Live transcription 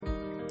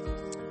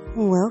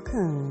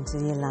Welcome to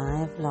the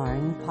Alive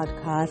Loren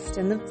Podcast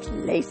and the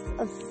place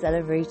of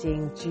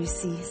celebrating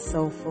juicy,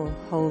 soulful,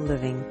 whole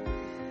living.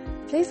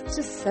 A place of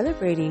just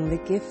celebrating the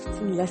gifts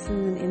and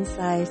lessons and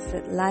insights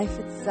that life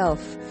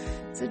itself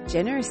so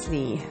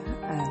generously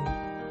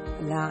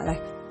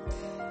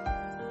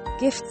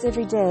gifts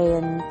every day,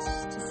 and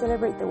to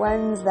celebrate the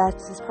ones that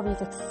there's probably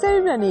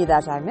so many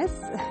that I miss,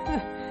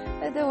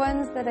 but the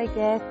ones that I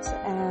get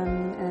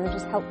and it'll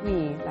just help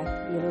me be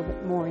a little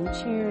bit more in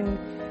tune,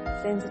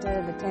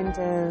 sensitive,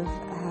 attentive,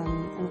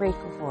 and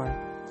grateful for.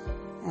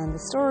 And the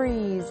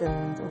stories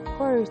and or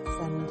quotes,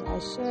 and I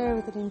share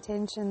with an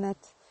intention that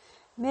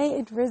may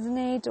it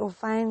resonate or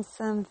find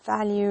some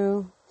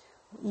value,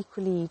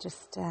 equally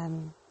just,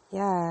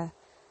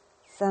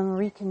 some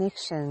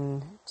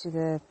reconnection to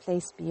the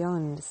place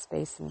beyond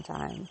space and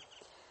time.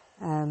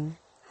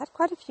 Had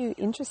quite a few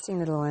interesting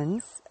little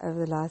ones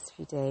over the last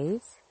few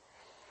days.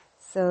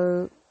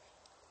 So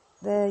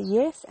the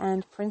yes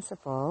and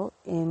principle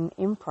in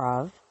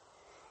improv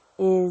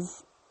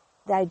is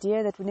the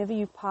idea that whenever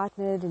you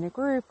partnered in a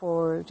group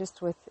or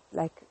just with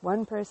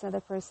one person,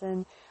 other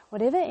person,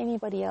 whatever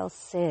anybody else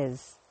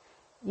says,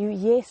 you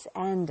yes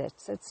and it.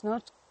 So it's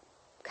not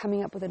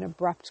coming up with an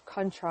abrupt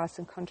contrast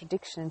and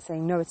contradiction and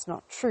saying, no, it's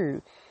not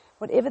true.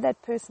 Whatever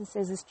that person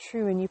says is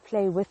true, and you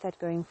play with that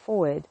going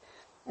forward.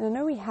 And I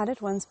know we had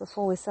it once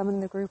before where someone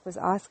in the group was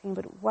asking,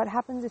 but what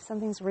happens if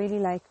something's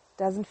really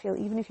doesn't feel,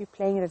 even if you're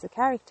playing it as a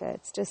character,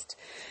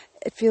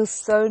 it feels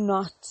so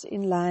not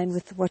in line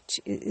with what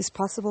is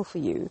possible for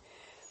you.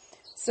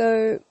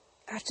 So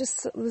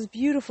it was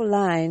beautiful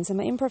lines. And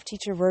my improv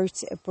teacher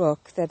wrote a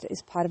book that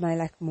is part of my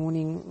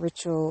morning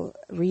ritual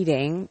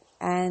reading.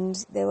 And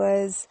there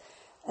was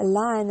a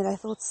line that I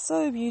thought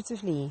so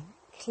beautifully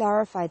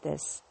clarified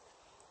this.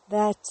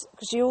 That,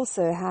 because she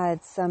also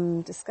had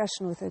some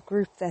discussion with a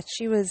group that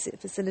she was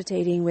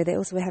facilitating where they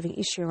also were having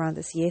issue around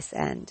this yes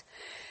and.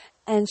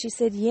 And she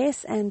said,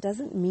 yes and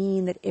doesn't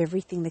mean that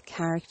everything the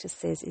character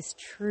says is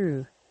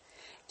true.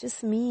 It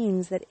just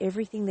means that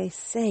everything they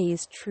say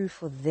is true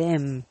for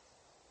them.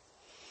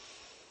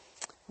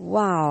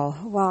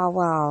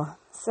 Wow.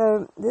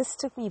 So this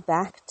took me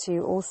back to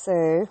also,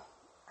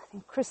 I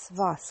think, Christa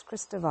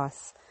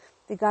Voss,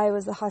 the guy who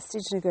was the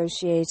hostage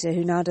negotiator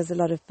who now does a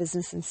lot of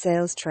business and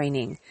sales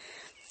training.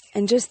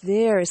 And just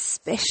there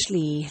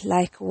especially,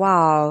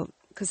 wow,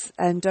 because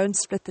Don't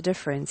Split the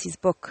Difference, his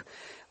book,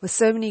 with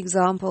so many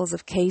examples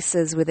of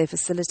cases where they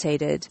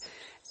facilitated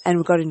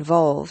and got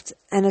involved.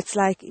 And it's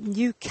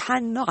you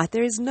cannot,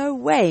 there is no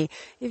way.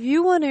 If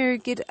you want to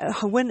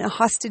win a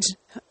hostage,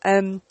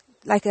 a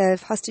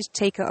hostage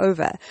taker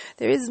over,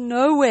 there is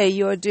no way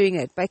you're doing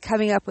it by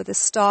coming up with a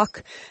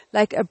stark,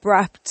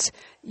 abrupt,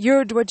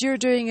 what you're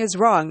doing is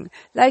wrong.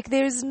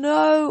 There's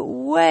no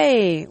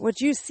way what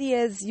you see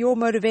as your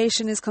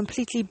motivation is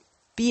completely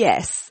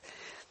BS.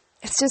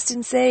 It's just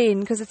insane,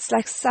 because it's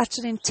such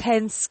an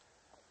intense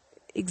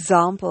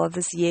example of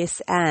this yes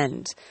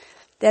and,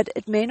 that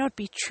it may not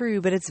be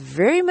true, but it's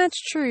very much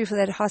true for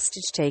that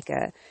hostage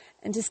taker.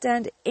 And to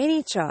stand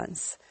any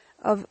chance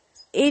of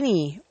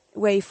any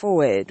way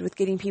forward with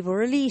getting people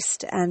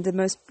released and the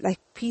most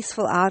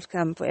peaceful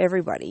outcome for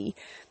everybody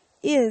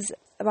is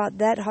about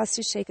that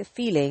hostage taker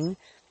feeling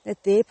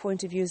that their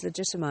point of view is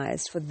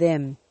legitimized for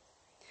them.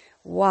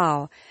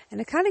 Wow. And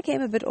it kind of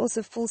came a bit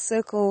also full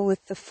circle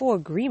with the 4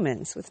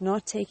 agreements, with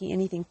not taking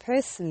anything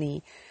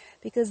personally,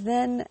 because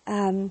then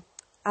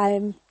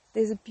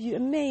there's a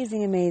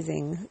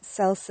amazing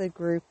salsa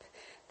group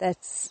that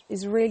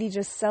is really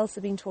just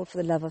salsa being taught for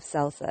the love of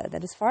salsa,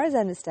 that as far as I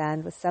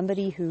understand was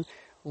somebody who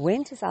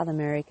went to South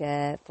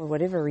America for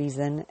whatever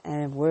reason,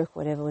 and work,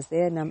 whatever was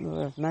there, a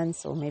number of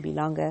months or maybe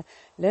longer,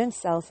 learned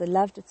salsa,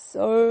 loved it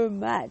so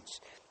much,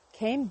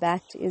 came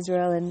back to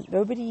Israel, and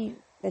nobody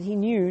that he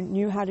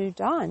knew how to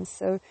dance.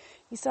 So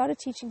he started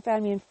teaching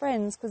family and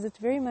friends, because it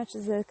very much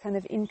is a kind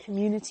of in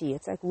community.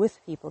 It's with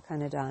people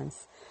kind of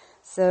dance.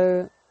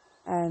 So,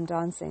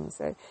 dancing.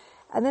 So,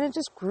 and then it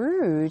just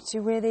grew to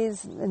where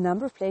there's a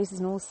number of places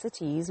in all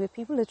cities where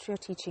people literally are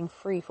teaching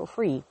for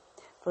free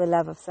for the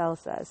love of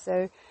salsa.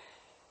 So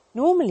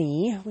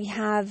normally we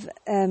have,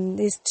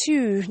 there's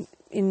 2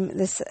 in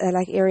this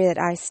area that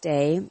I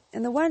stay,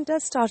 and the one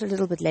does start a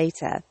little bit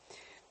later.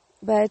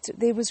 But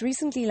there was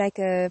recently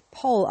a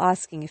poll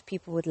asking if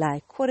people would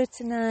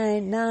 9:15,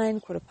 9,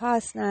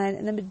 9:15,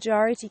 and the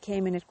majority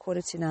came in at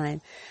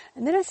 9:15.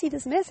 And then I see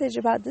this message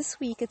about this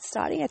week it's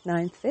starting at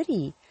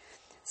 9:30.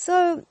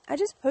 So I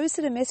just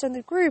posted a message on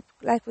the group,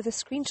 with a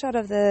screenshot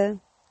of the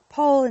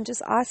poll, and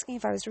just asking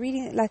if I was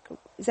reading it,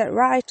 is that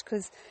right?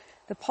 Because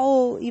the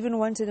poll even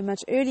wanted a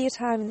much earlier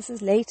time, and this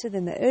is later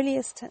than the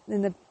earliest,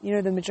 than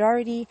the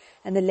majority,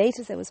 and the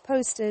latest that was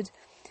posted.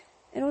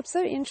 And what's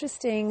so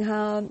interesting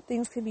how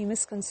things can be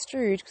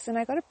misconstrued, because then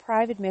I got a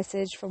private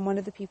message from one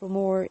of the people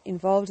more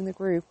involved in the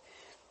group,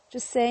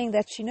 just saying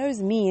that she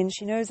knows me and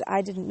she knows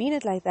I didn't mean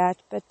it like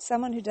that, but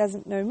someone who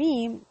doesn't know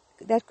me,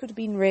 that could have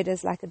been read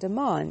as a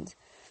demand.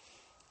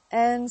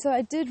 And so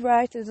I did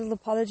write a little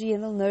apology, a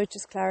little note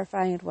just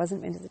clarifying it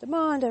wasn't meant as a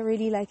demand. I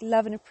really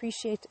love and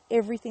appreciate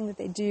everything that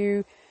they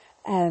do.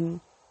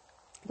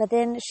 But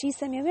then she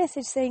sent me a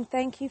message saying,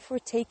 thank you for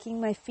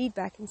taking my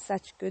feedback in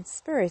such good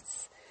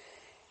spirits.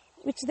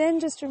 Which then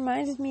just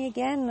reminded me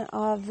again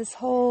of this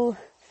whole,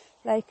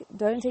 like,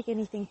 don't take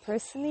anything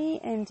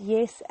personally, and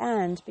yes,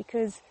 and,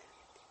 because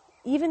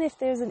even if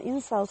there's an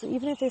insult, or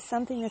even if there's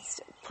something that's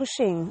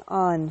pushing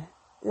on,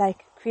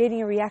 like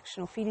creating a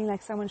reaction or feeling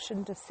like someone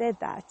shouldn't have said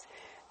that,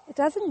 it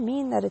doesn't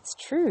mean that it's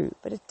true,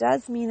 but it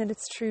does mean that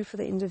it's true for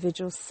the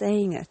individual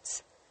saying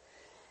it.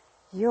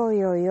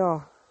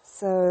 Yo.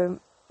 So,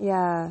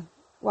 yeah,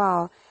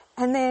 wow.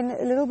 And then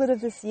a little bit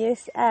of this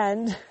yes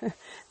and.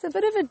 It's a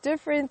bit of a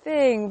different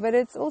thing, but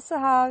it's also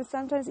how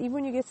sometimes even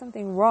when you get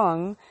something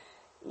wrong,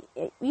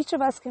 each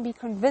of us can be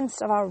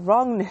convinced of our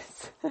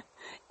wrongness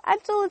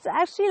until it's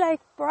actually like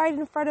right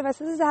in front of us.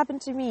 This has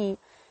happened to me.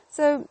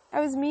 So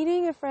I was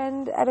meeting a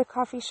friend at a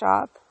coffee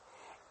shop,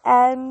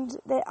 and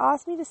they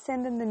asked me to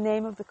send them the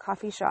name of the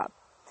coffee shop.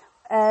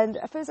 And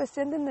at first I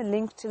sent them the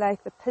link to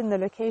like the pin, the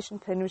location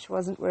pin, which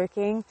wasn't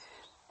working.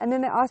 And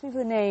then they asked me for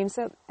the name.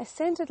 So I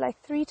sent it like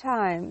 3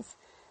 times.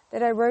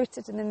 That I wrote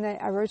it, and then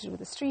I wrote it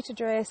with a street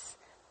address.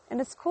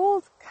 And it's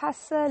called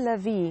Casa La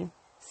Vie,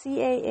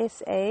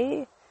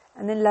 C-A-S-A,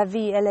 and then La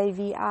Vie,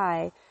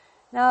 L-A-V-I.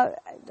 Now,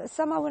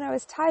 somehow when I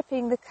was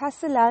typing, the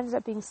Casa landed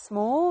up being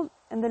small,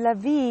 and the La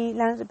Vie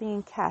landed up being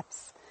in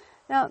caps.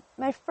 Now,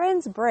 my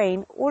friend's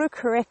brain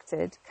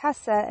auto-corrected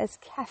Casa as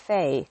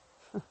cafe,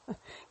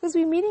 because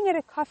we're meeting at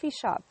a coffee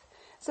shop.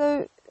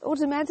 So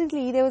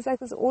automatically there was like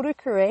this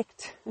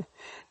autocorrect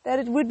that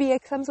it would be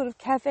some sort of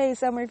cafe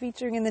somewhere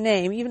featuring in the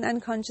name, even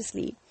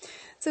unconsciously.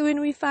 So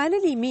when we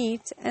finally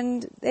meet,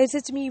 and they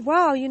said to me,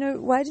 wow,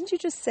 why didn't you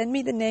just send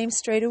me the name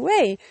straight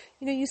away?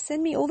 You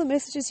send me all the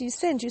messages you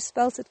sent, you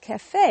spelt it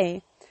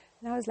cafe.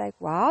 And I was like,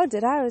 wow,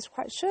 did I? I was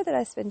quite sure that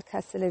I spent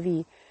Casa La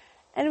Vie.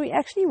 And we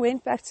actually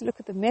went back to look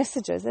at the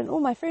messages, and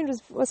my friend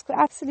was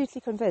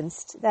absolutely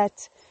convinced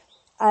that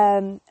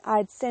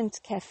I'd sent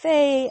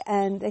cafe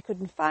and they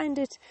couldn't find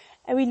it.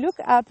 And we look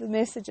up the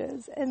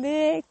messages, and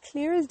there,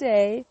 clear as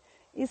day,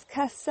 is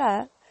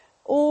Casa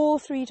all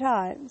 3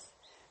 times.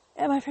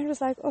 And my friend was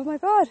like, oh my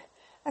God,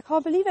 I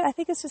can't believe it. I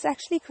think it's just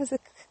actually because the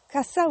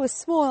Casa was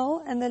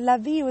small and the La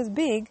Vie was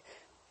big.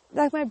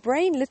 Like my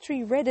brain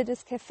literally read it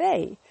as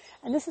cafe.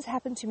 And this has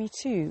happened to me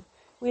too,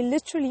 where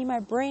literally my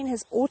brain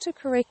has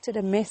autocorrected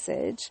a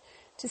message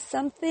to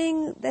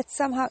something that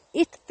somehow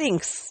it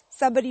thinks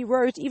somebody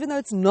wrote, even though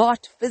it's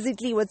not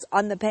physically what's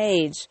on the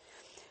page.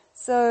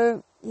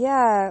 So,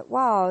 yeah,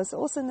 wow. So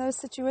also in those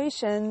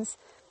situations,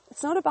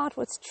 it's not about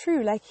what's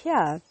true. Like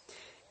here,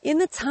 in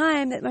the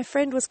time that my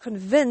friend was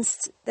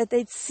convinced that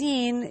they'd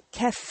seen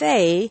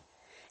cafe,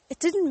 it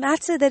didn't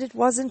matter that it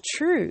wasn't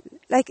true.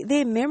 Like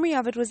their memory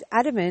of it was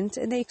adamant,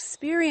 and the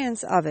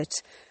experience of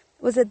it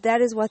was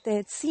that is what they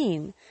had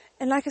seen.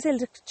 And like I said,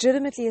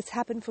 legitimately it's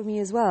happened for me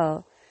as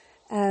well.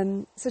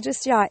 So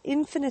just,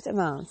 infinite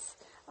amounts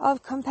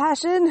of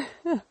compassion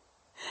and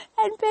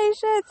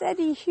patience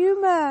and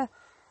humor.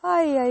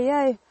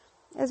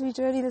 As we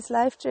journey this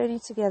life journey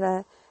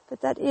together. But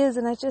that is,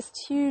 and I just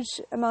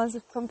huge amounts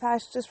of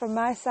compassion just from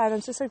my side.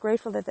 I'm just so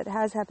grateful that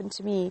has happened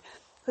to me,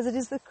 because it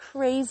is the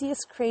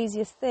craziest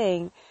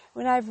thing.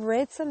 When I've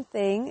read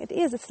something,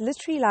 it's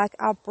literally like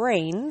our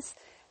brains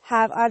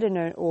have, I don't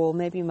know, or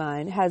maybe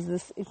mine has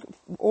this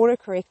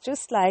autocorrect,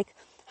 just like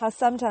how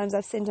sometimes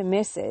I've sent a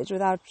message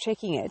without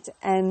checking it,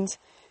 and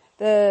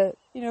the,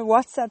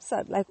 WhatsApp's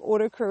like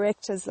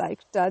autocorrect has like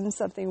done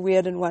something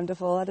weird and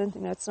wonderful. I don't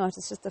think, no, it's not.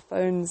 It's just the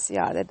phones,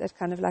 that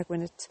kind of like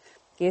when it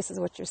guesses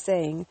what you're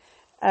saying.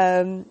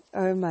 Oh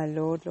my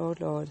Lord.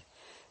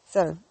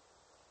 So,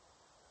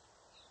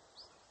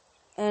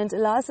 and a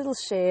last little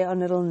share on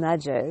little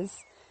nudges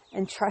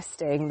and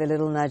trusting the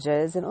little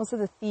nudges, and also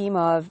the theme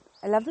of,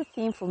 I love the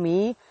theme for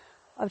me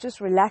of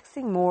just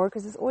relaxing more,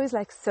 because there's always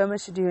like so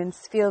much to do and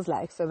feels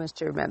like so much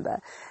to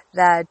remember,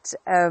 that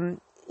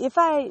if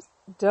I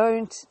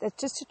don't, that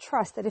just to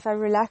trust that if I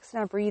relax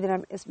and I breathe and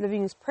I'm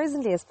living as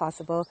presently as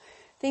possible,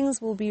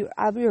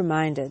 I'll be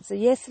reminded. So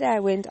yesterday I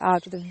went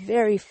out with a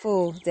very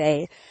full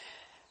day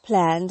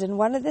planned, and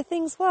one of the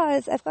things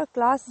was I've got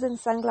glasses and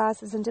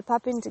sunglasses, and to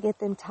pop in to get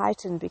them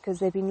tightened, because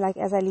they've been like,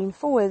 as I lean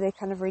forward, they're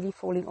kind of really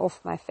falling off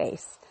my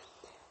face.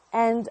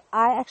 And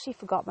I actually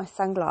forgot my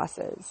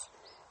sunglasses.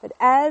 But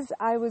as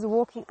I was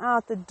walking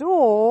out the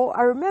door,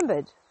 I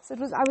remembered. So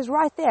I was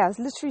right there. I was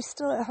literally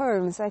still at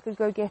home, so I could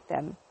go get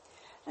them.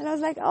 And I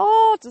was like,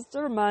 just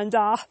a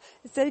reminder.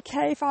 It's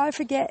okay if I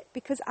forget,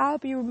 because I'll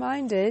be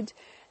reminded.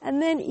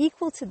 And then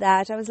equal to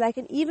that, I was like,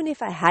 and even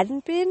if I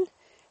hadn't been,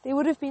 there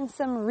would have been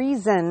some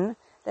reason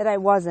that I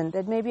wasn't.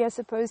 That maybe I was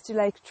supposed to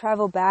like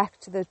travel back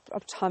to the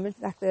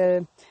optometrist, like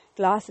the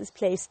glasses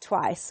place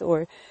twice,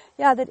 or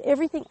that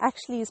everything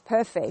actually is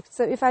perfect.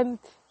 So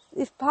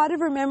if part of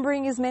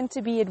remembering is meant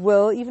to be, it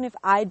will, even if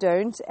I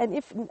don't. And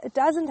if it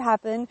doesn't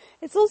happen,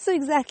 it's also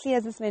exactly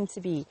as it's meant to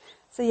be.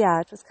 So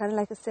it was kind of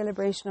like a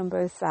celebration on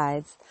both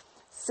sides.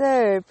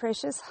 So,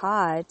 precious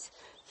heart,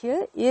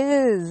 here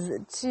is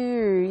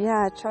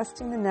to,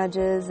 trusting the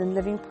nudges and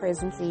living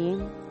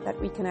presently,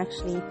 that we can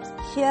actually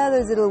hear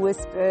those little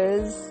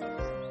whispers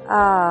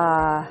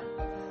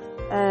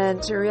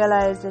And to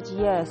realize that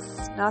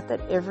yes, not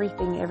that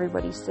everything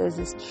everybody says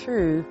is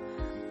true,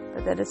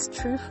 but that it's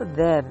true for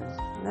them.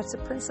 And that's a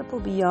principle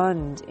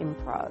beyond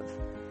improv.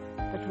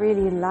 But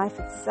really in life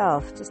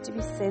itself, just to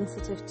be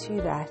sensitive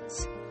to that.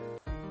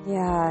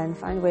 Yeah, and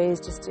find ways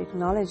just to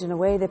acknowledge in a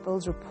way that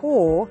builds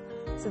rapport,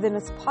 so then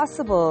it's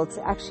possible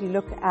to actually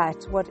look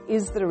at what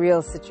is the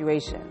real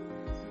situation.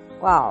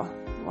 Wow.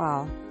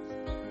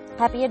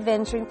 Happy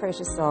adventuring,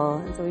 precious soul.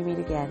 Until we meet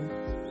again.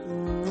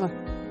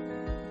 Mwah.